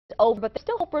over, but there's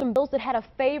still hope for some bills that had a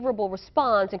favorable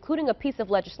response, including a piece of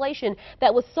legislation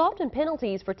that would soften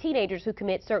penalties for teenagers who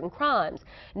commit certain crimes.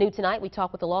 New tonight, we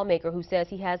talk with a lawmaker who says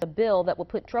he has a bill that will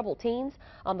put troubled teens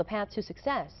on the path to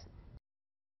success.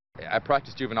 I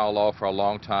practiced juvenile law for a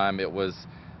long time. It was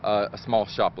a small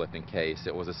shoplifting case.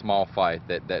 It was a small fight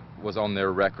that was on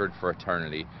their record for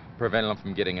eternity, preventing them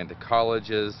from getting into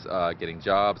colleges, getting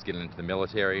jobs, getting into the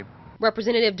military.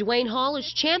 Representative Dwayne Hall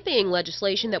is championing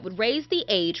legislation that would raise the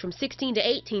age from 16 to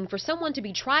 18 for someone to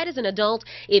be tried as an adult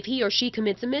if he or she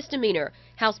commits a misdemeanor.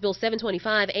 House Bill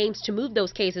 725 aims to move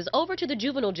those cases over to the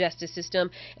juvenile justice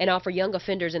system and offer young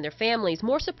offenders and their families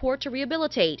more support to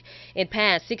rehabilitate. It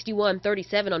passed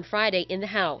 61-37 on Friday in the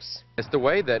House. It's the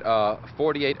way that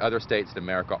 48 other states in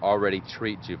America already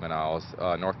treat juveniles.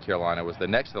 North Carolina was the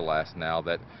next to the last now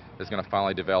that is going to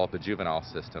finally develop a juvenile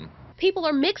system. People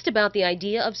are mixed about the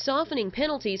idea of softening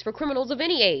penalties for criminals of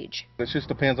any age. It just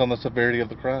depends on the severity of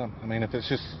the crime. I mean, if it's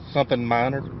just something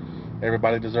minor,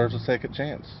 everybody deserves a second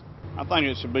chance. I think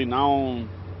it should be known,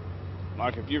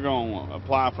 like if you're going to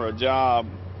apply for a job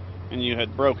and you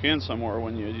had broke in somewhere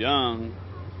when you were young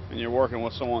and you're working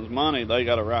with someone's money, they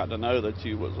got a right to know that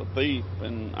you was a thief.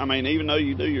 And I mean, even though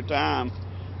you do your time,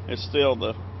 it's still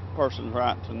the person's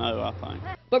right to know, I think.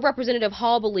 But Representative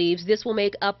Hall believes this will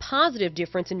make a positive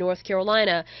difference in North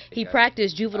Carolina. He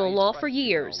practiced juvenile law for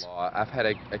years. I've had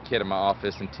a kid in my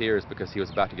office in tears because he was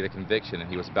about to get a conviction and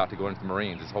he was about to go into the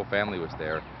Marines. His whole family was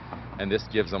there. And this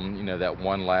gives him, you know, that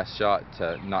one last shot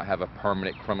to not have a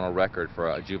permanent criminal record for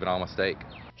a juvenile mistake.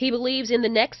 He believes in the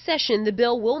next session the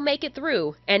bill will make it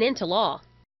through and into law.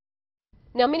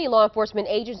 Now, many law enforcement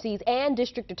agencies and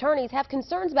district attorneys have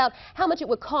concerns about how much it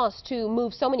would cost to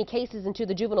move so many cases into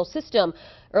the juvenile system.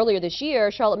 Earlier this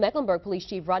year, Charlotte-Mecklenburg Police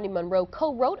Chief Rodney Monroe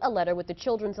co-wrote a letter with the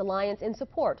Children's Alliance in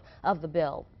support of the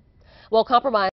bill. Well, compromise